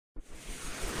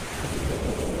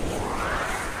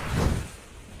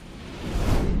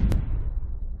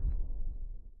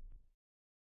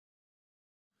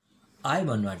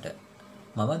ආයුබෝවන් වට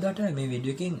මම අදට මේ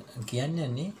වීඩියෝ එකෙන් කියන්න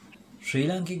යන්නේ ශ්‍රී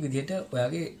ලාංකික විදිහට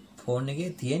ඔයාගේ ෆෝන් එකේ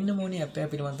තියෙන්න ඕනේ ඇප් එක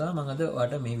පිළිබඳව තමයි මම අද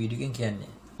ඔයාලට මේ වීඩියෝ එකෙන් කියන්නේ.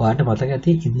 ඔයාලට මතක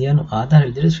ඇති ඉන්දියානු ආධාර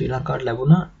විදිහට ශ්‍රී ලංකාවට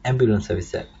ලැබුණා ඇම්බියුලන්ස් සර්විස්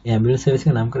එක. මේ ඇම්බියුලන්ස් සර්විස්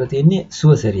එක නම් කරලා තියෙන්නේ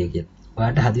සුවසරිය කියලා.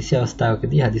 ඔයාලට හදිසි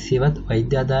අවස්ථාවකදී හදිසියවත්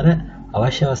වෛද්‍ය ආධාර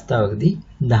අවශ්‍ය අවස්ථාවකදී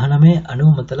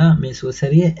 1990 මතලා මේ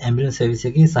සුවසරිය ඇම්බියුලන්ස් සර්විස්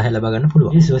එකේ සහාය ලබා ගන්න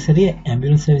පුළුවන්. මේ සුවසරිය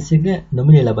ඇම්බියුලන්ස් සර්විස් එක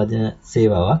නොමිලේ ලබා දෙන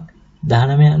සේවාවක්.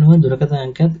 1990 දුරකථන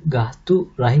අංකයත් ගාස්තු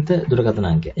රහිත දුරකථන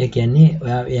අංකයක්. ඒ කියන්නේ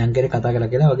ඔයා ඒ අංකයට කතා කරලා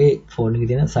කියලා වගේ ෆෝන් එකේ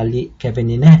තියෙන සල්ලි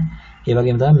කැපෙන්නේ නැහැ. ඒ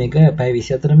වගේම තමයි මේක පැය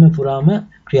 24ම පුරාම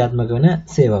ක්‍රියාත්මක වෙන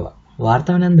සේවාවක්.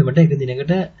 වාර්තා වෙන අන්දමට එක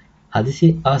දිනකට හදිසි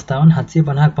අවස්ථාවන්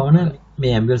 750ක් පමණ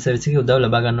මේ ඇම්බියුලන්ස් සර්විස් එකේ උදව්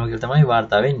ලබා ගන්නවා කියලා තමයි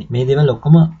වාර්තා වෙන්නේ. මේ දේවල්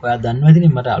ඔක්කොම ඔයා දන්නවා ඉතින්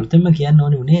මට අලුතෙන්ම කියන්න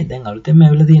ඕනේ උනේ දැන් අලුතෙන්ම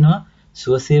ඇවිල්ලා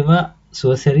තියෙනවා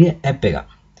සුවසරිය ඇප් එකක්.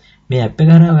 මේ ඇප්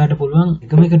එක හරහා ඔයාලට පුළුවන්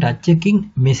එකම එක ටච් එකකින්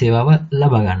මේ සේවාව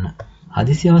ලබා ගන්න.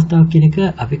 හදිසි අවස්ථාවක් කියන එක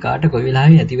අපි කාට කොයි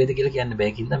වෙලාවෙ ඇති වෙයිද කියලා කියන්න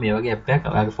බෑ. කින්ද මේ වගේ ඇප් එකක්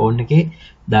ඔයාගේ ෆෝන් එකේ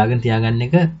දාගෙන තියාගන්න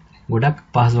එක ගොඩක්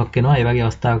පහසුවක් වෙනවා. ඒ වගේ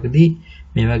අවස්ථාවකදී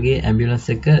මේ වගේ ඇම්බියුලන්ස්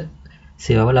එක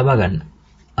සේවාව ලබා ගන්න.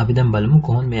 අපි දැන් බලමු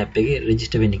කොහොමද මේ ඇප් එකේ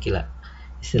රෙජිස්ටර් වෙන්නේ කියලා.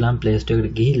 ඉස්සෙල්ලාම Play Store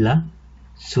එකට ගිහිල්ලා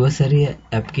සුවසරිය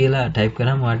ඇප් කියලා ටයිප්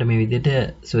කරාම ඔයාලට මේ විදිහට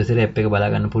සුවසරිය ඇප් එක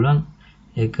බලා ගන්න පුළුවන්.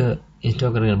 ඒක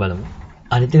ඉන්ස්ටෝල් කරගෙන බලමු.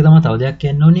 අනිත් එක තමයි තව දෙයක්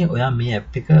කියන්න ඕනේ. ඔයා මේ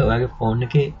ඇප් එක ඔයාගේ ෆෝන්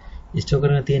එකේ ඉන්ස්ටෝල්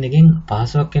කරගෙන තියෙන එකෙන්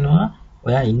පහසුවක් වෙනවා.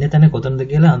 ඔයා ඉන්න තැන කොතනද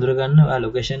කියලා අඳුර ගන්න. ඔයා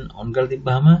ලොකේෂන් ඔන් කරලා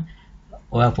තිබ්බහම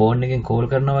ඔයා ෆෝන් එකෙන් කෝල්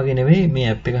කරනවා වගේ නෙවෙයි මේ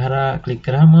ඇප් එක හරහා ක්ලික්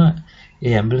කරාම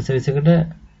ඒ ඇම්බියුලන්ස් සර්විස් එකට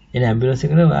එන ඇම්බියුලන්ස්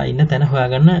එකට ඔයා ඉන්න තැන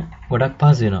හොයාගන්න ගොඩක්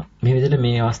පහසු වෙනවා. මේ විදිහට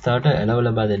මේ අවස්ථාවට ඇලව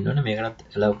ලබා දෙන්න ඕනේ. මේකටත්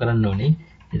ඇලව කරන්න ඕනේ.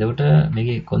 එතකොට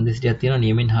මේකේ කොන්දේසි ටිකක් තියෙනවා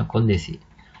නියමෙන් හා කොන්දේසි.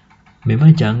 මෙම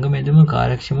ජංගම එදුම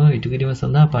කාර්යක්ෂමව ඉටු කිරීම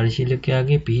සඳහා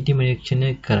පරිශීලකයාගේ පිහිටි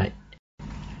නිරීක්ෂණය කරයි.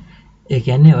 ඒ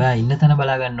කියන්නේ ඔයා ඉන්න තැන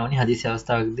බලා ගන්න ඕනේ හදිසි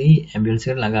අවස්ථාවකදී ඇම්බියුලන්ස්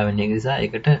එකට ළඟා වෙන්න. ඒ නිසා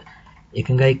ඒකට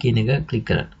එකඟයි කියන එක ක්ලික්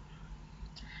කරන්න.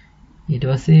 ඊට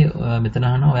පස්සේ මෙතන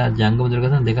අහනවා ඔයා ජංගම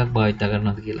දුරකථන දෙකක් භාවිත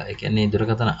කරනවද කියලා. ඒ කියන්නේ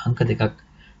දුරකථන අංක දෙකක්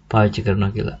පාවිච්චි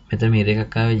කරනවා කියලා. මෙතන මේ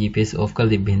එකක් ආවේ GPS off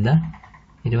කරලා තිබ්බින්දා.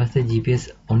 ඊට පස්සේ GPS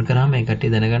on කරාම ඒ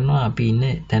කට්ටිය දැනගන්නවා අපි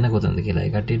ඉන්නේ තැන කොතනද කියලා.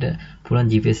 ඒ කට්ටියට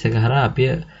පුළුවන් GPS එක හරහා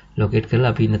අපි ලොකේට්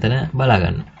කරලා අපි ඉන්න තැන බලා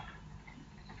ගන්න.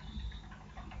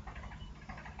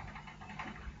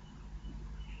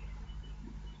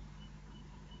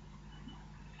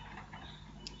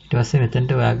 ඊට පස්සේ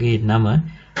මෙතනට ඔයාගේ නම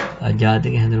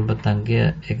ජාතික හැඳුනුම්පත් අංකය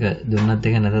එක දුන්නත්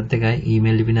එක නැතත් එකයි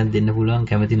ඊමේල් ලිපිනක් දෙන්න පුළුවන්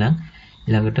කැමති නම්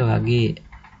ඊළඟට ඔයාගේ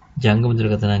ජංගම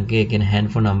දුරකථන අංකය කියන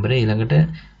හෑන්ඩ්ෆෝන් නම්බරේ ඊළඟට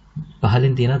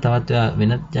පහලින් තියෙන තවත් ඔයා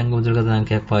වෙනත් ජංගම දුරකථන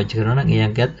අංකයක් පාවිච්චි කරනවා නම් ඒ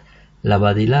අංකයත්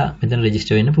ලබා දීලා මෙතන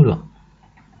රෙජිස්ටර් වෙන්න පුළුවන්.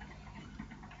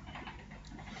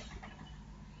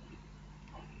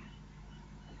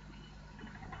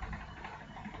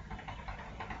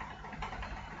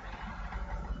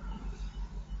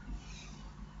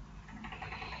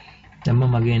 දැන්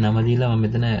මම මගේ නම දීලා මම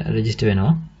මෙතන රෙජිස්ටර්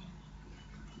වෙනවා.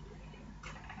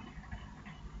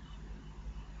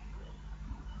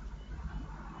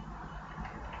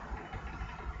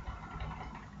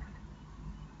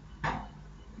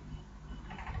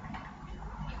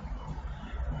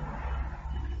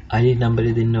 ID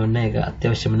නම්බරේ දෙන්න ඕනේ නැහැ. ඒක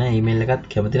අත්‍යවශ්‍යම නැහැ. ඊමේල් එකත්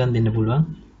කැමති නම් දෙන්න පුළුවන්.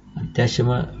 අත්‍යවශ්‍යම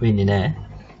වෙන්නේ නැහැ.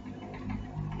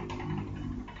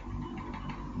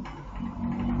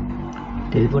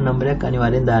 ටෙලිෆෝන් නම්බරයක්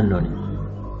අනිවාර්යෙන් දාන්න ඕනේ.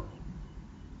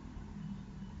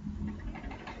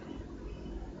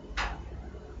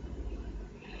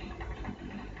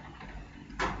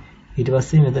 ඊට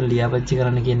පස්සේ මෙතන ලියාපදිංචි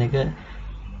කරන්න කියන එක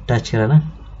ටච් කරන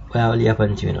ඔයාව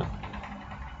ලියාපදිංචි වෙනවා.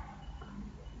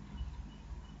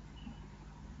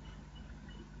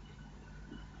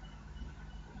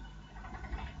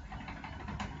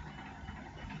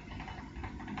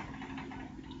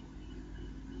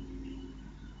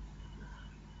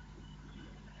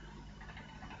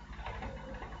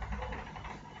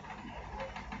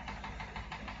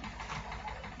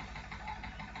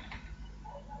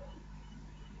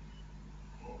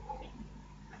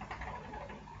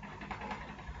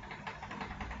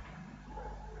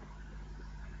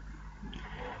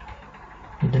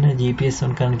 මෙතන GPS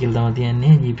on කරන්න කියලා තමයි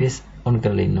තියන්නේ. GPS on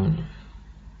කරලා ඉන්න ඕනේ.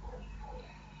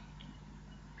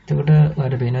 එතකොට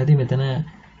ඔයාලට පේනවා ඉතින් මෙතන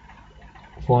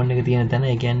ෆෝන් එක තියෙන තැන,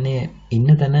 ඒ කියන්නේ ඉන්න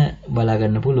තැන බලා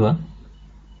ගන්න පුළුවන්.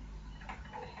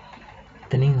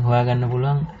 එතනින් හොයා ගන්න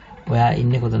පුළුවන් ඔයා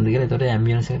ඉන්නේ කොතනද කියලා. එතකොට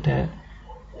ඇම්බියුලන්ස් එකට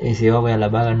ඒ සේවාව ඔයා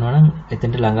ලබා ගන්නවා නම්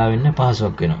එතනට ළඟා වෙන්න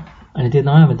පහසුවක් වෙනවා. අනිත් එක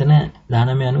තමයි මෙතන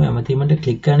 1990 ඇමතීමට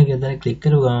ක්ලික් කරන කියලා දැන් ක්ලික්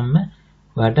කරුවාම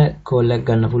ඔයාලට කෝල් එකක්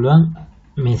ගන්න පුළුවන්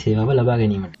මේ සේවාව ලබා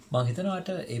ගැනීමට. මම හිතනවා ඔයාලට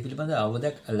ඒ පිළිබඳ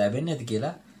අවබෝධයක් ලැබෙන්නේ නැති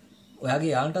කියලා. ඔයාගේ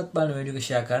යාළුවන්ටත් බලන්න වීඩියෝ එක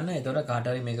ෂෙයා කරන්න. එතකොට කාට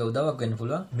හරි මේක උදව්වක් වෙන්න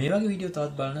පුළුවන්. මේ වගේ වීඩියෝ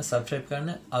තවත් බලන්න subscribe කරන්න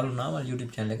අරුණාමල්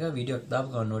YouTube channel එක. වීඩියෝ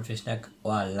දාපු ගමන් notification එකක්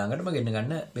ඔයාලා ළඟටම ගෙන්න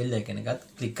ගන්න bell icon එකත්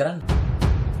click කරන්න.